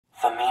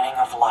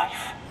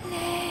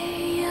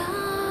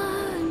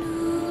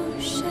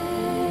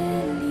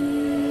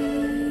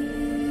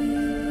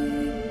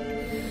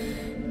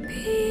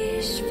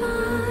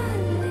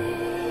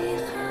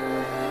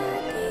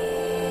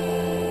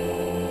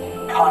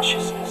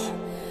Consciousness,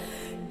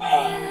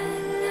 pain,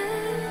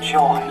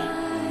 joy,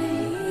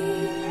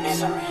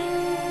 misery,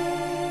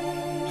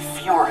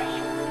 fury,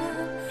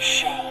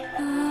 shame,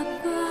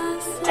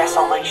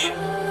 desolation,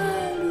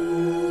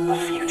 the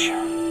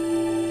future.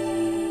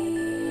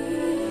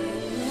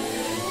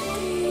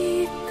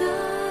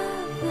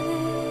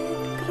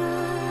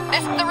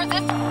 This is the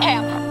resistance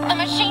camp. The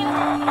machine's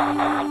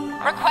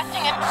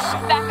requesting a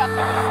backup.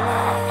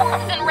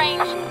 Forces in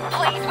range.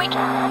 Please, we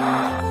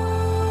can...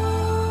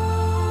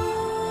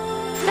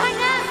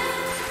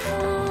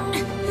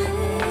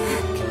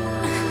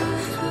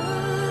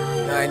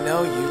 I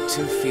know you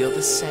two feel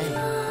the same.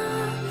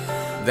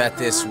 That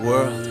this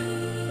world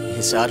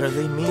is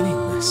utterly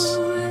meaningless.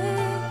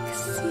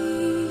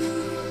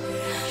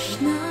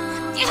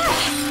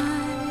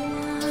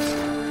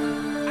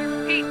 I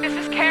repeat, this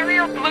is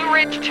Carrier Blue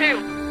Ridge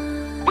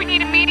 2. We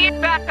need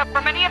immediate backup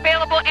from any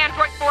available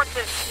android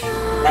forces.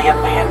 They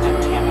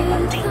abandoned him in the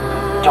deep,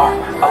 dark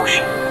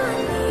ocean.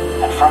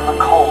 And from the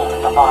cold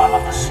at the bottom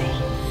of the sea,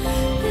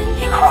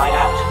 he cried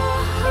out.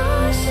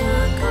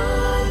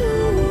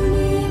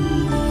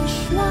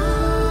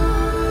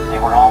 They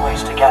were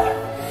always together.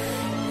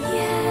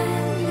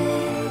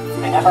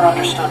 They never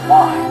understood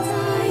why.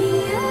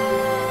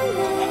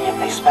 And yet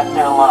they spent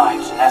their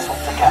lives nestled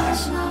together.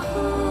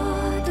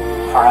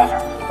 Forever.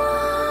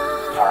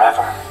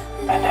 Forever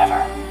and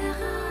ever.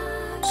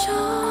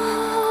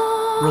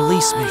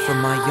 Release me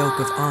from my yoke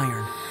of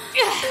iron.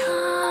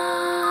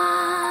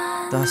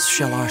 Thus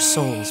shall our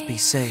souls be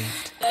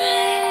saved.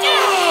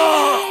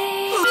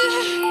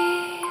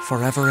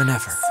 Forever and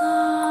ever.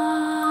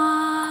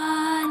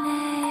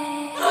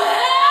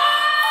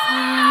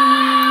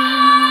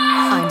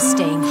 I'm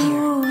staying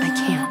here. I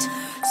can't.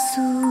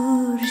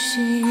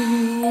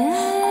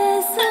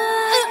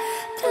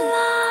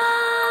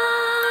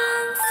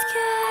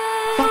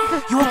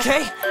 You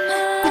okay?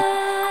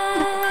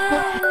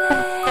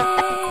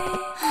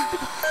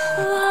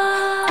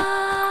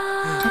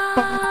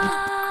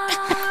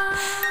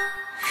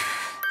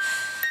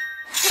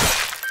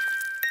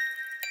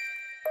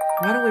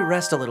 Why don't we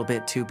rest a little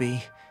bit,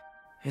 2B?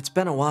 It's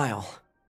been a while.